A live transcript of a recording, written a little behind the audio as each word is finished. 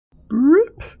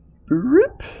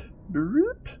Rip,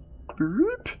 rip,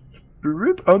 rip,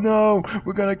 rip. Oh no,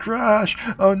 we're gonna crash.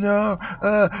 Oh no,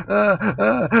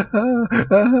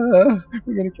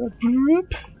 we're gonna crash.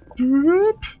 Rip,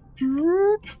 rip,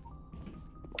 rip.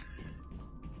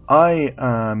 I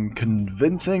am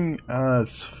convincing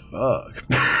as fuck.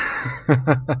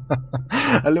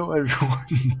 Hello everyone,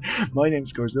 my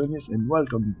name's Gorzonius and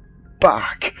welcome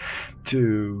back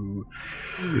to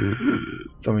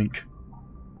something.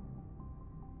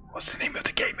 What's the name of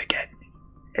the game again?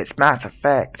 It's Mass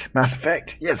Effect. Mass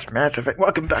Effect? Yes, Mass Effect.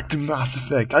 Welcome back to Mass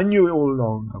Effect. I knew it all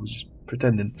along. I was just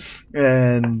pretending.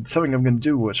 And something I'm going to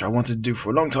do, which I wanted to do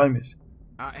for a long time, is...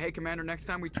 Hey, Commander, next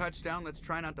time we touch down, let's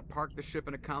try not to park the ship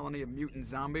in a colony of mutant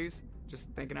zombies.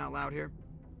 Just thinking out loud here.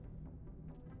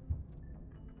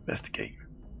 Investigate.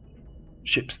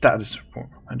 Ship status report.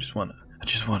 I just want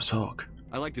to talk.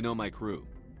 I like to know my crew.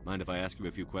 Mind if I ask you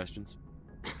a few questions?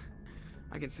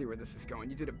 I can see where this is going.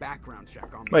 You did a background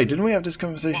check on me. Wait, didn't we have this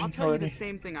conversation Well, I'll tell already? you the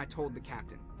same thing I told the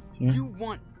captain. Yeah. You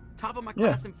won. Top of my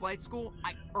class in flight school,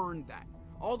 I earned that.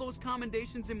 All those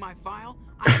commendations in my file,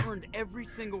 I earned every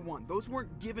single one. Those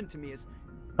weren't given to me as...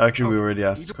 Actually, we already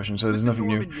asked this question, so there's nothing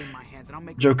new.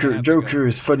 Joker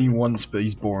is funny once, but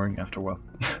he's boring after a while.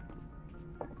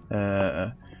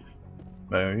 Are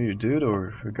you a dude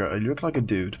or a girl? You look like a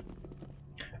dude.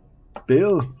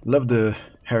 Bill, love the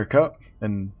haircut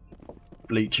and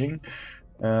bleaching.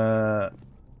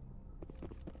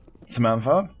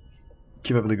 Samantha,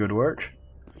 keep up the good work.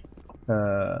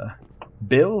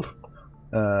 Bill,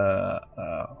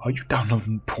 are you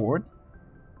downloading porn?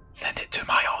 Send it to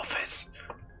my office.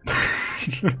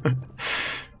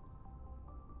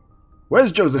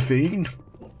 Where's Josephine?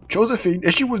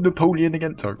 Josephine, she was Napoleon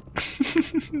again. Sorry.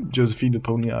 Josephine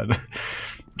Napoleon.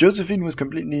 Josephine was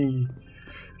completely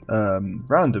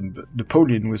random, but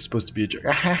Napoleon was supposed to be a joke.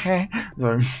 Sorry.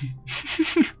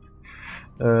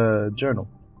 Journal.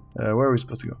 Where are we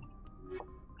supposed to go?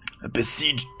 A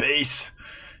besieged base.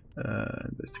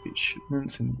 Investigate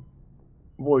shipments and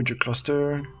Voyager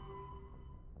cluster.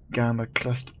 Gamma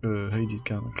cluster. Hades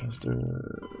Gamma cluster.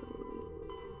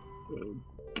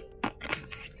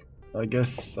 I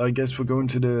guess we're going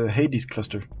to the Hades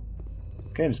cluster.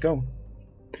 Okay, let's go.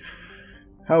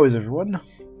 How is everyone?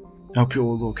 I hope you're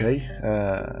all okay.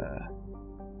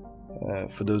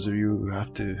 For those of you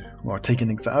who are taking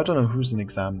exam, I don't know who's in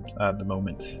exams at the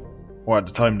moment, or at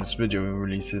the time this video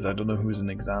releases. I don't know who's in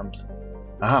exams.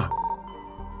 Aha!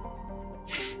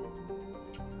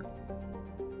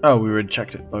 Oh, we already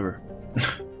checked it. Bugger.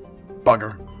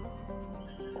 Bugger.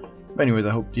 Anyways, I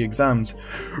hope the exams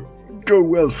go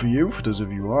well for you. For those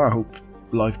of you who are, I hope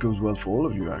life goes well for all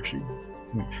of you. Actually,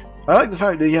 I like the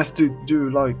fact that he has to do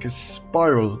like a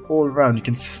spiral all around. You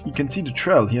can see the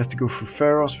trail. He has to go through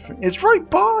Pharos. It's right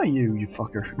by you, you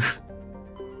fucker.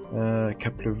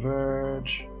 Kepler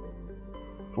Verge,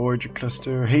 Voyager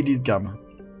cluster, Hades Gamma.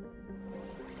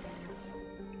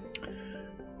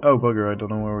 Oh bugger! I don't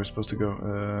know where we're supposed to go.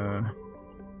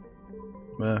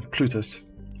 Plutus.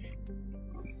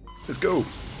 Let's go.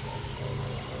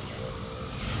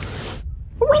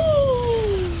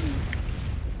 Whee!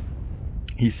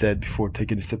 He said before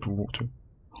taking a sip of water.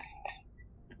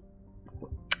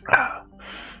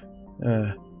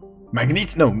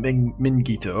 Magneto? No,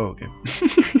 Mingito. Oh, okay.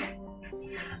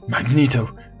 Magneto,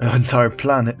 an entire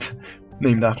planet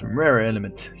named after a rare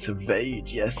element. Surveyed,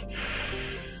 yes.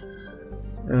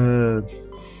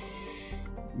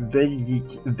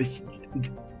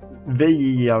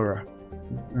 Veyara,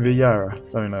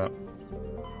 something like that.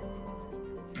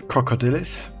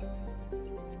 Crocodilis.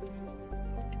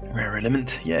 Rare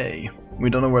element, yay. We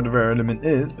don't know where the rare element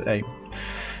is, but hey,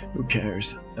 who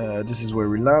cares? This is where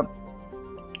we land.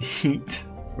 Heat.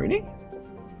 Really?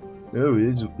 Oh,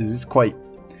 it is quite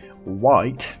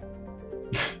white.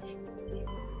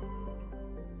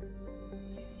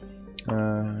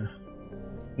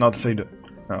 Not to say that.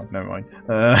 Oh, never mind.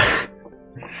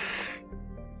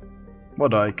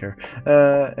 What do I care?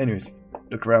 Anyways,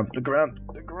 look around, look around,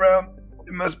 look around.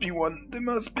 There must be one. There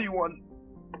must be one.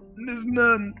 There's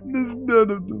none. There's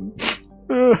none of them.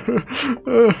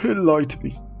 It lied to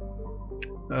me.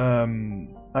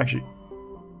 Actually,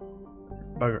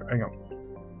 bugger, hang on.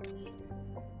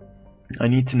 I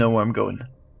need to know where I'm going.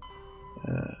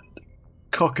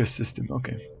 Caucus system.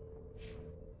 Okay.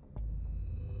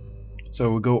 So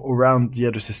we'll go around the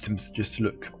other systems just to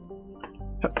look.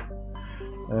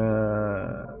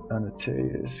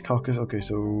 Anateus, Caucus. Okay,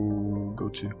 so go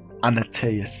to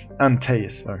Anateus.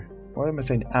 Antaeus, sorry. Why am I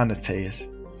saying Anateus?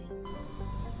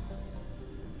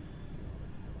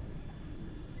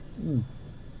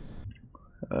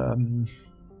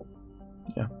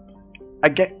 Yeah. A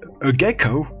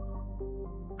gecko?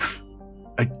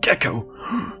 A gecko!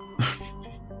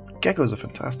 Geckos are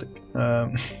fantastic.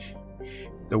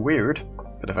 They're weird,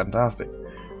 but they're fantastic.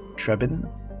 Trebin?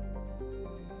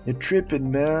 You're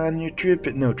tripping, man. You're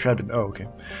tripping. No, Trebin. Oh, okay.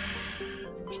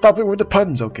 Stop it with the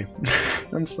puns, okay.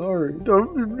 I'm sorry.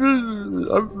 Don't be mean.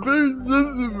 I'm very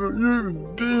sensitive. You're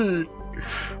big.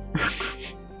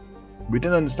 We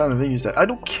didn't understand the thing you said. I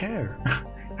don't care.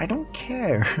 I don't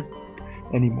care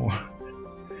anymore.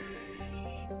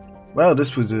 Well,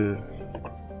 this was a...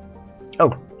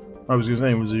 Oh, I was going to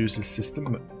say it was a useless system,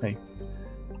 but hey.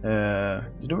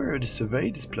 You know where to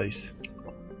survey this place?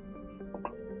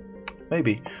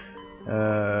 Maybe.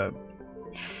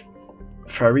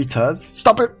 Faritas?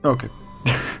 Stop it! Okay.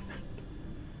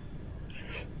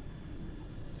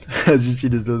 As you see,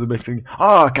 there's loads of Mexican.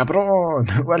 Ah, cabron!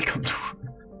 Welcome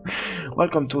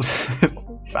to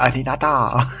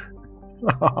Farinata!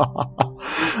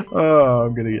 Oh,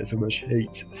 I'm gonna get so much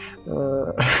hate.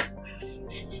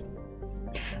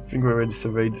 I think we're ready to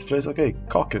survey this place. Okay,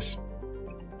 caucus.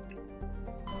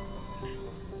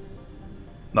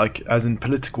 Like, as in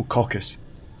political caucus.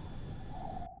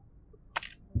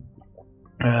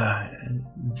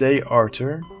 Zay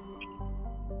Arthur.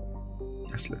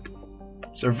 Let's look.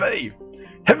 Survey!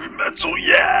 Heavy metal,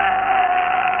 yeah!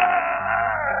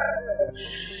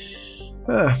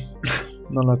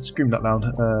 Not allowed to scream that loud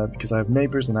because I have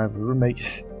neighbours and I have a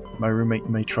roommate. My roommate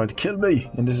may try to kill me,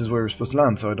 and this is where we're supposed to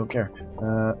land, so I don't care.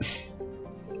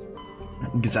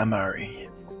 Gzamari.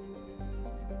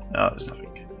 No, there's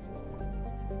nothing.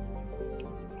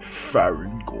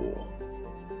 Farangor.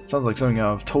 Sounds like something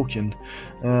out of Tolkien.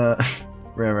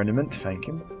 Rare element, thank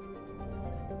you.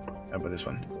 How about this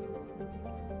one?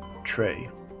 Tray.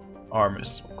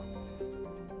 Armors.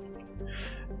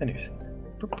 Anyways.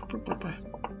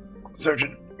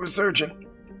 Surgeon! We're surgeon!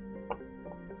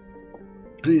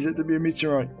 Please let there be a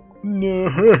meteorite. No,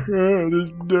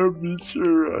 there's no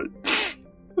meteorite.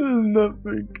 There's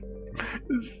nothing.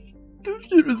 Just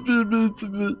give us be a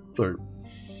meteorite. Sorry.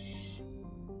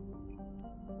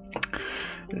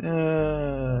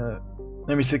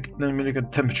 Let me look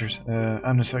at temperatures.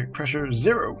 Atmospheric pressure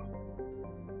 0.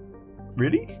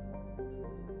 Really?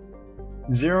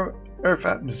 0 Earth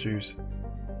atmospheres.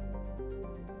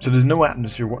 So there's no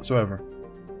atmosphere whatsoever.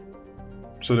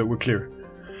 So that we're clear.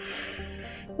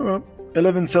 Well,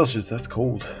 11 Celsius. That's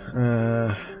cold.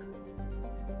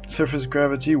 Surface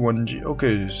gravity 1G.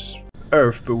 Okay, it's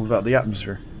Earth but without the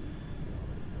atmosphere.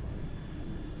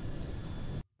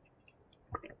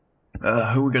 Who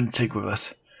are we going to take with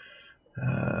us?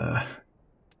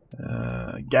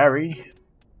 Gary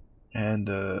and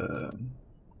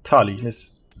Tali.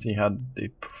 Let's see how they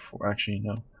perform. Actually,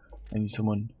 no. I need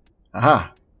someone.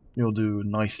 Aha! You'll do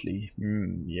nicely.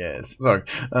 Yes. Sorry.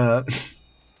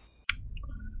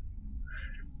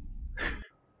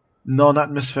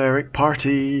 Non-atmospheric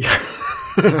party.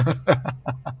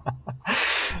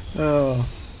 Oh.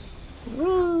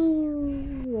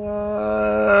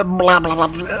 Blah, blah, blah,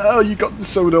 blah. Oh, you got the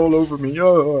soda all over me.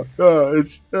 It'll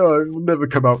never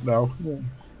come out now. Yeah.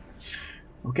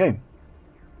 Okay.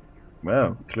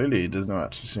 Well, clearly there's no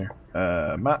atmosphere.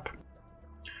 Map.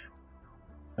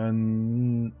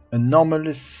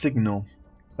 Anomalous signal.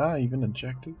 Is that even an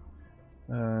adjective?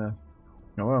 Oh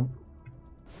well.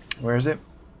 Where is it?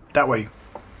 That way.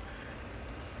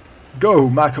 Go,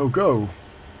 Mako, go!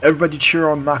 Everybody cheer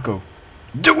on Mako.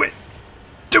 Do it!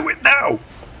 Do it now!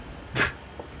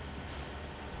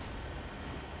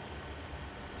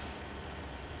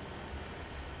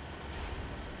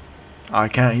 I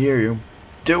can't hear you.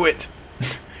 Do it!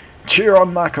 Cheer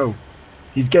on Mako.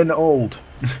 He's getting old.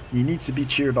 He needs to be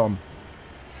cheered on.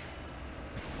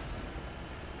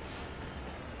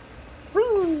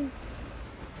 Woo!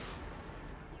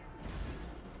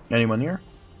 Anyone here?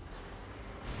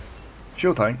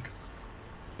 Fuel tank.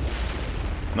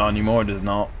 Not anymore, there's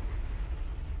not.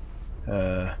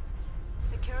 There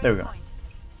we go.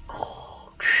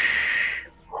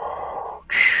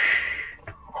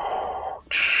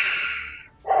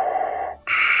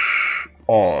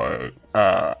 I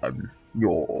am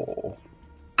your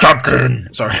captain.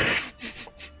 Sorry.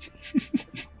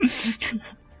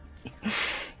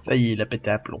 Ça y est, il a pété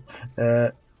à plomb.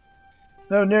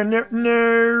 No, no, no, no.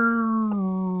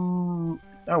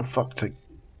 Oh, fuck.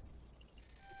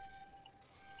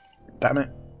 Damn it.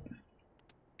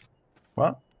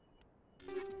 What?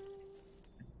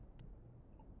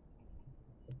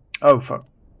 Oh, fuck.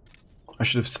 I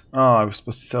should have. Oh, I was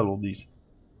supposed to sell all these.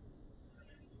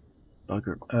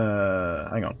 Bugger.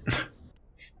 Hang on.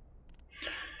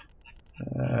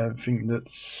 I think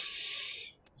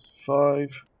that's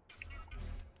 5.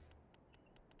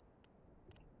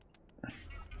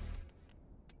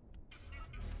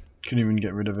 Can even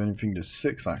get rid of anything to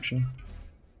 6 actually.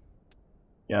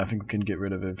 Yeah, I think we can get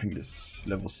rid of everything that's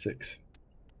level 6.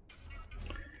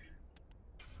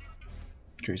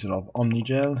 Trace a lot of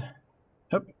Omnigel.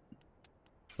 Yep.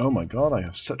 Oh my god, I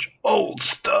have such old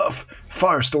stuff!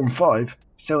 Firestorm 5.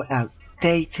 So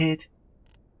outdated.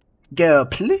 Girl,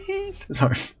 please!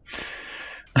 Sorry.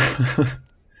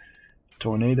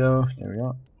 Tornado,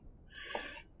 there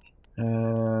we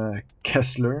are.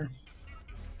 Kessler.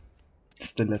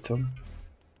 Stiletto.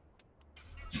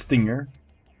 Stinger.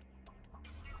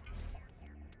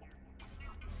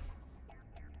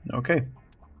 Okay.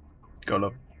 Got a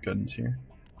lot of guns here.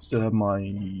 Still have my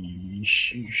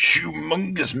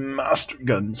humongous master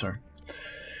gun, sir.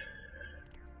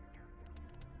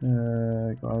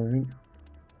 Got everything.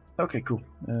 Okay, cool.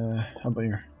 How about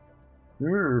here?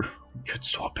 We could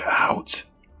swap it out.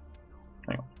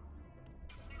 Hang on.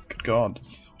 Good god,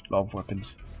 there's a lot of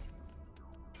weapons.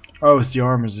 Oh, it's the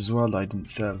armors as well that I didn't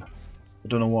sell. I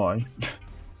don't know why.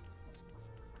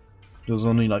 There's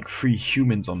only like 3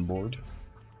 humans on board.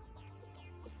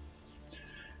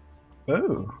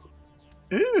 Oh.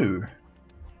 Ooh.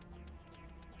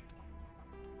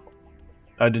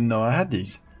 I didn't know I had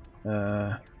these.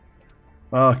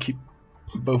 I'll keep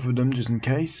both of them just in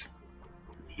case.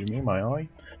 Excuse me, my eye.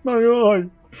 My eye!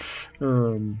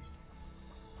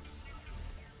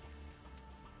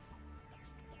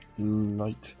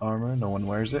 Light armor, no one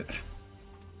wears it.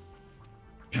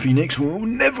 Phoenix, we'll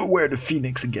never wear the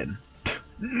Phoenix again.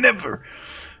 Never!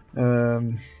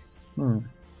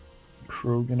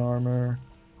 Krogan armor.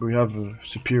 We have a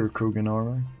superior Krogan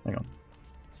armor. Hang on.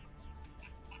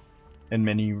 In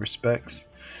many respects.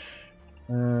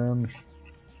 I'm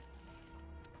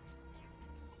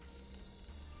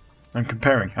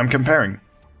comparing.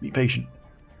 Be patient.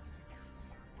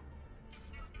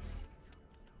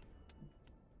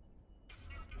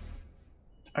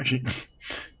 Actually,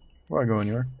 where I go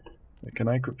anywhere? Can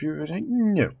I equip you with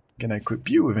anything? No. Can I equip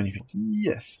you with anything?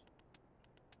 Yes.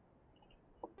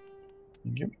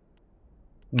 Thank you.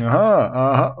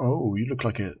 Aha! Oh, you look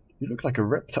like a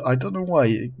reptile. I don't know why.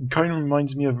 It kind of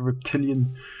reminds me of a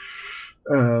reptilian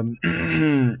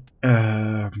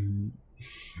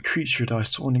creature that I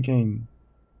saw in a game,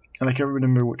 and I can't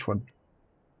remember which one.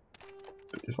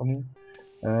 Put this on here,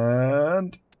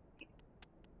 and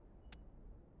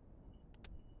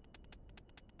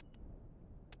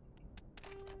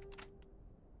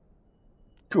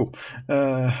cool.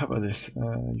 How about this?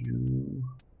 You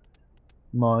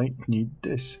might need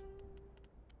this.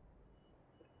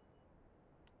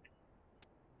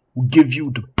 We'll give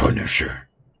you the Punisher.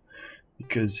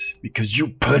 Because you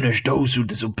punish those who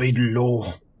disobey the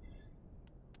law.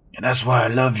 And that's why I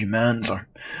love you, man. Sorry.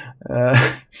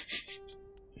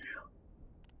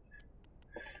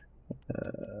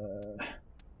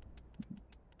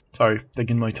 Sorry,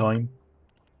 taking my time.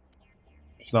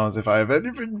 It's not as if I have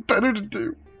anything better to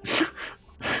do.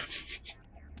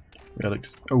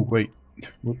 Alex. Oh wait.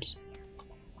 Whoops.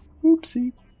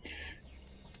 Whoopsie.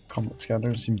 Combat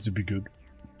scanner seems to be good.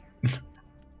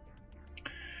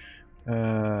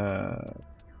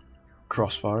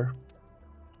 Crossfire.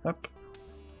 Up.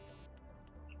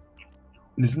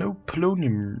 There's no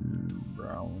polonium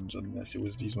rounds unless it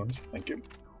was these ones. Thank you.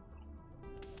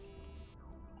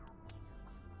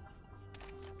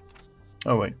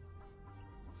 Oh wait.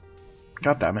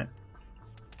 God damn it.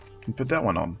 Can put that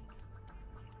one on.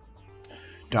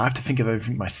 Do I have to think of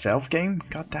everything myself, game?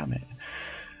 God damn it.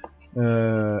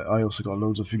 I also got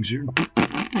loads of things here.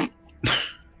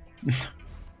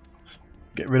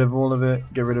 Get rid of all of it,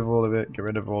 get rid of all of it, get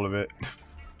rid of all of it.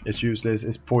 It's useless,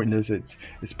 it's pointless, it's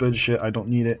bullshit, I don't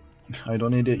need it. I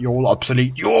don't need it, you're all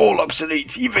obsolete, you're all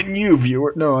obsolete! Even you,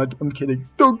 viewer! No, I'm kidding.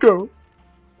 Don't go!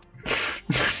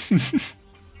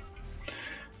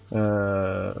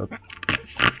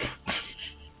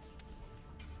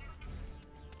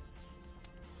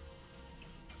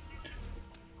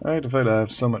 I hate the fact that I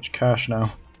have so much cash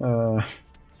now.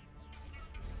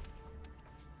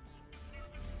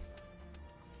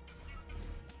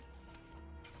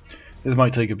 This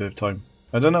might take a bit of time.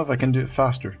 I don't know if I can do it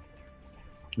faster.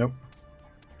 Nope.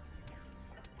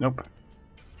 Nope.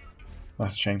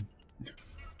 That's a shame.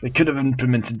 They could have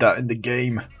implemented that in the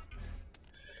game.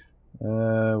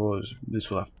 Well, this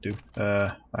will have to do.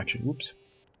 Actually, whoops.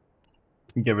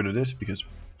 Get rid of this because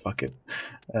fuck it.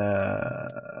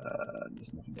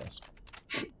 There's nothing else.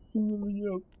 Nothing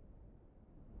else.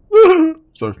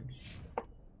 Sorry.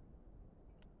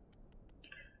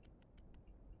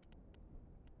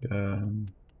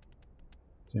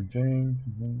 Same thing.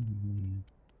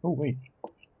 Oh wait.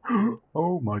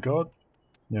 Oh my god.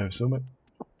 Yeah, so much.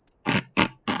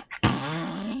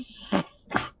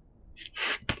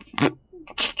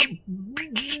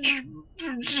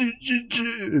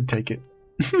 Take it.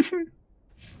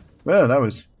 Well, that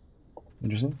was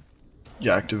interesting.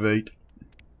 Yeah, activate.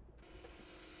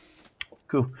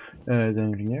 Cool. Is there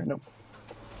anything there? Nope.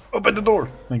 Open the door!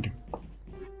 Thank you.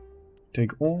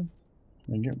 Take all.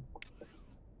 Thank you.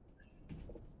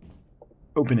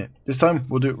 Open it. This time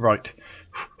we'll do it right.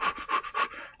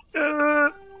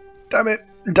 Damn it!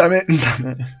 Damn it! Damn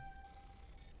it!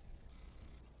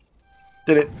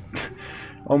 Did it.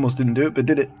 Almost didn't do it, but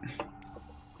did it.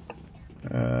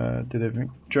 Did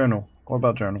everything. Journal. What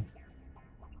about journal?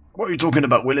 What are you talking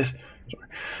about, Willis? Sorry.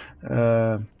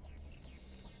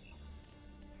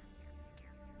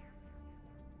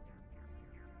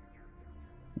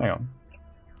 Hang on.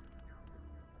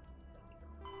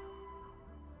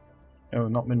 Oh,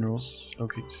 not minerals.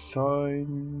 Okay,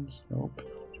 signs. Nope.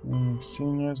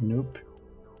 Seniors. Nope.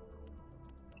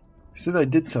 Said I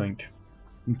did something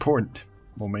important.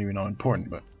 Well, maybe not important,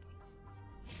 but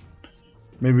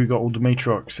maybe we got all the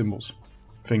matriarch symbols,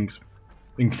 things,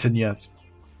 insignias.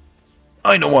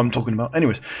 I know what I'm talking about.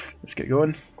 Anyways, let's get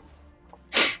going.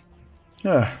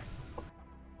 Yeah.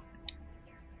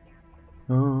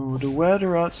 Oh, the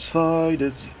weather outside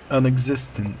is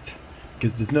non-existent,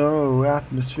 'cause there's no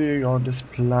atmosphere on this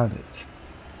planet.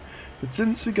 But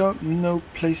since we got no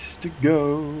place to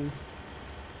go,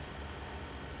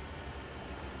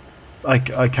 I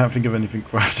can't think of anything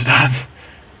for after that.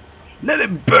 Let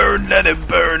it burn, let it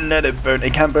burn, let it burn.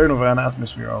 It can't burn over an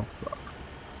atmosphere. Oh fuck.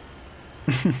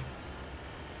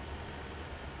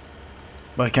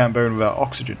 But it can't burn without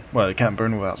oxygen. Well, it can't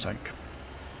burn without zinc.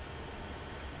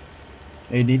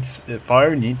 It needs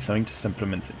fire needs something to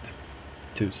supplement it.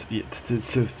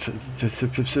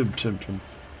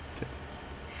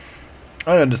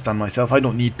 I understand myself. I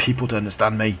don't need people to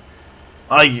understand me.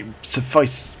 I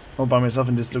suffice all by myself,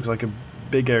 and this looks like a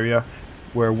big area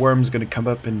where worms are going to come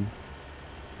up and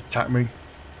attack me.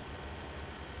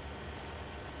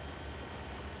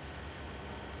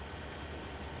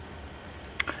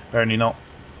 Apparently not.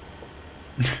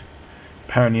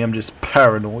 Apparently I'm just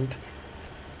paranoid.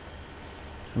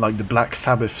 Like the Black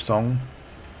Sabbath song.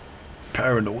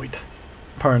 Paranoid.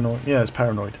 Paranoid. Yeah, it's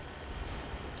paranoid.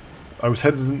 I was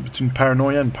hesitant between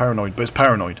paranoia and paranoid, but it's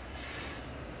paranoid.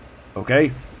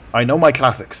 Okay? I know my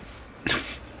classics.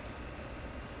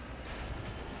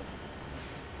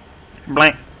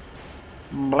 Blank.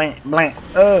 Blank. Blank.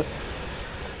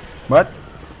 What?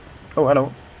 Oh,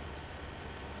 hello.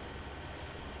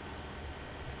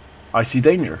 I see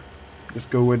danger. Let's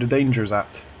go where the danger's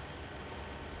at.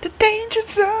 The danger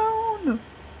zone!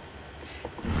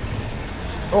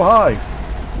 Oh, hi!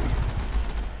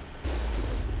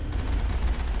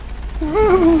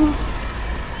 Woo.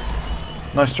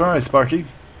 Nice try, Sparky.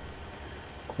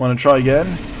 Wanna try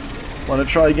again? Wanna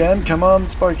try again? Come on,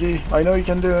 Sparky. I know you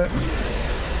can do it.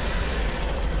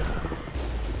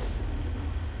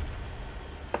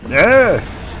 Yeah!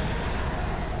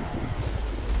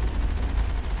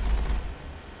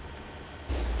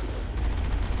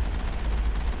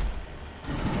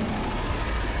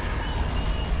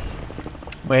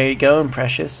 Where you going,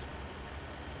 precious?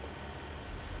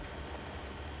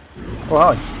 Oh,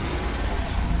 hi.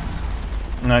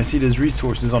 And I see there's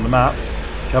resources on the map.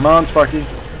 Come on, Sparky.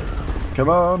 Come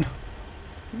on.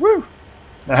 Woo!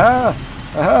 Aha!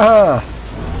 Aha!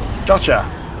 Gotcha!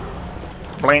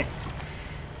 Blank.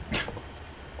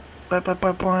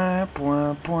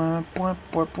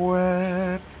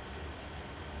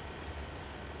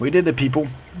 We did it, people.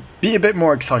 Be a bit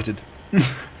more excited.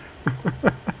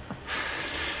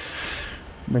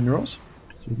 Minerals.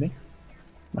 Excuse me.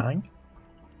 Mine.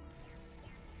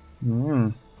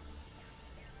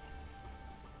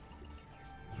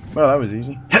 Well, that was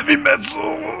easy. Heavy metal!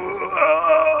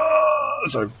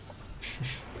 Sorry.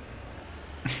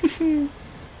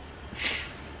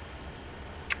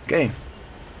 Okay.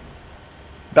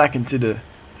 Back into the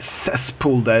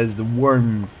cesspool that is the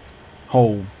worm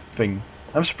hole thing.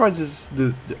 I'm surprised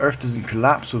the Earth doesn't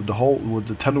collapse with the hole, with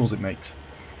the tunnels it makes.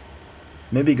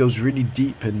 Maybe it goes really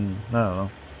deep in, I don't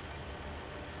know.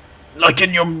 Like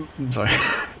in your... sorry.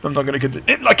 I'm not going to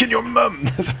continue. Like in your mum!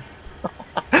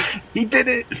 He did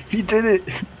it! He did it!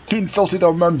 He insulted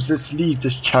our mums. Let's leave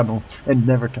this channel and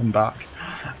never come back.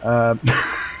 I'm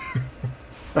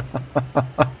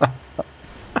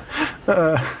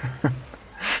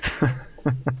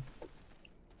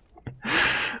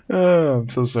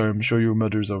so sorry. I'm sure your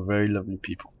mothers are very lovely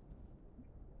people.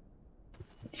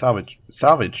 Salvage.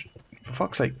 Salvage! For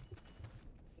fuck's sake.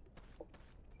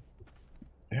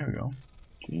 There we go.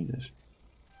 Jesus.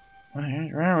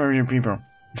 Where are you people?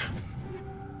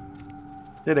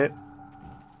 Did it.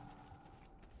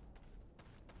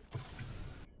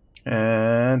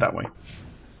 And that way.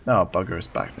 Oh, bugger is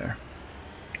back there.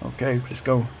 Okay, let's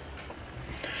go.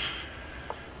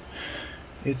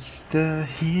 It's the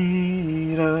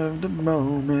heat of the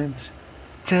moment,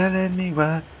 telling me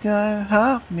what your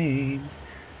heart means.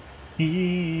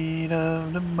 Heat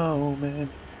of the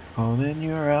moment, holding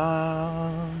your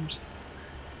arms.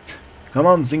 Come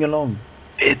on, sing along.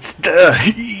 It's the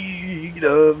heat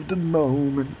of the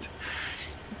moment.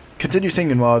 Continue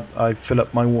singing while I fill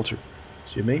up my water.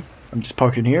 See me? I'm just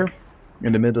parking here,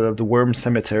 in the middle of the worm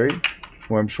cemetery,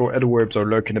 where I'm sure other worms are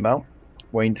lurking about,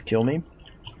 waiting to kill me.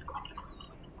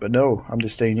 But no, I'm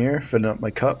just staying here, filling up my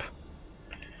cup.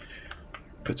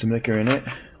 Put some liquor in it.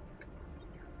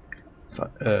 So,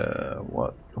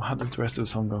 what? How does the rest of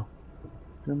the song go?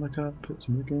 Fill my cup, put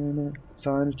some liquor in it,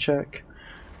 sign a check.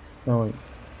 Oh wait.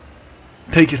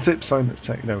 Take a sip, sign a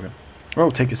check. There we go.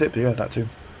 Oh, take a sip, yeah, that too.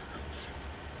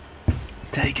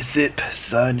 Take a sip,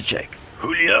 sign a check.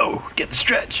 Julio, get the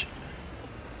stretch.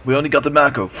 We only got the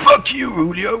Marco. Fuck you,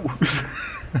 Julio!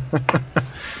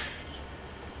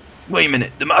 Wait a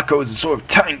minute, the Marco is a sort of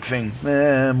tank thing.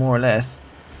 More or less.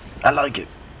 I like it.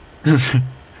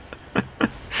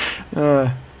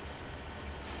 Go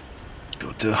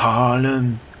to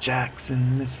Harlem,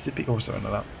 Jackson, Mississippi. Oh, sorry,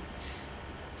 not that.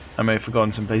 I may have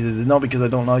forgotten some places. It's not because I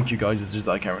don't like you guys, it's just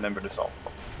I can't remember the song.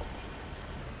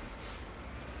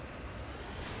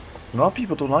 A lot of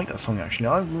people don't like that song actually.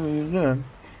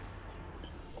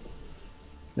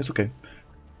 It's okay.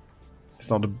 It's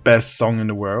not the best song in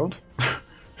the world.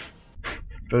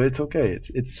 But it's okay.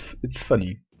 It's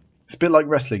funny. It's a bit like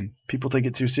wrestling. People take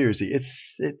it too seriously.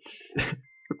 It's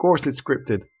of course it's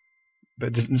scripted, but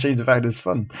it doesn't change the fact it's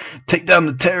fun. Take down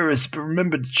the terrorists, but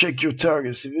remember to check your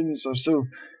targets. Civilians are so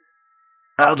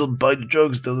addled by the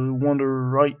drugs they'll wander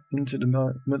right into the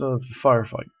middle of a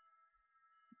firefight.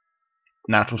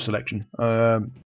 Natural selection.